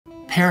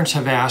Parents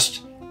have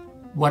asked,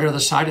 what are the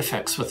side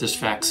effects with this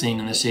vaccine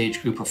in this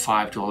age group of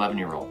 5 to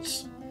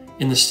 11-year-olds?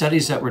 In the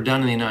studies that were done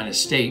in the United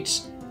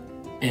States,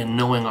 and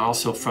knowing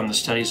also from the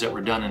studies that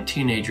were done in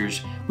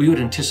teenagers, we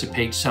would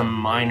anticipate some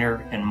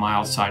minor and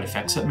mild side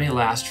effects that may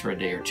last for a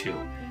day or two.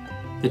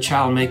 The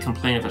child may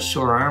complain of a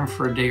sore arm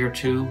for a day or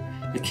two.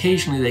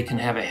 Occasionally they can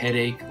have a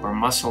headache or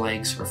muscle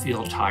aches or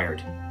feel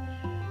tired.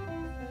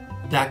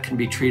 That can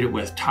be treated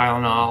with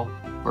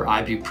Tylenol or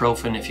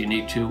ibuprofen if you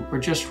need to, or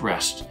just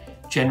rest.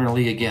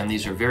 Generally, again,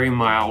 these are very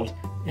mild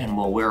and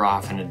will wear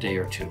off in a day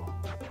or two.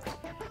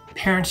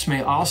 Parents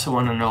may also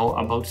want to know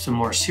about some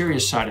more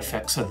serious side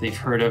effects that they've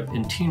heard of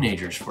in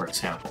teenagers, for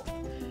example.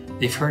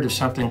 They've heard of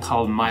something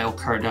called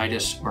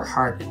myocarditis or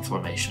heart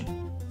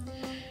inflammation.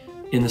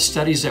 In the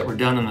studies that were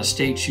done in the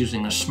States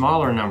using a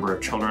smaller number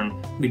of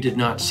children, we did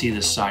not see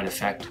this side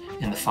effect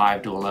in the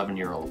 5 to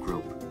 11-year-old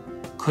group.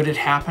 Could it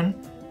happen?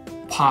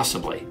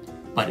 Possibly,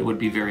 but it would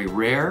be very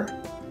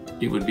rare,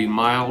 it would be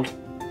mild,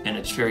 and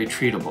it's very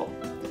treatable.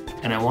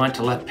 And I want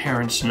to let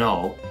parents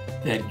know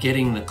that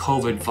getting the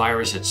COVID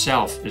virus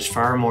itself is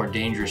far more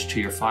dangerous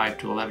to your 5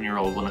 to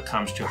 11-year-old when it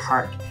comes to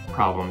heart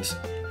problems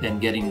than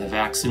getting the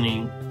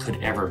vaccine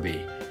could ever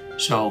be.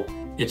 So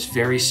it's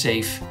very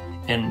safe,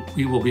 and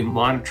we will be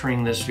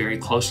monitoring this very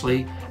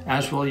closely,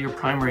 as will your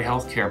primary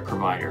health care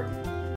provider.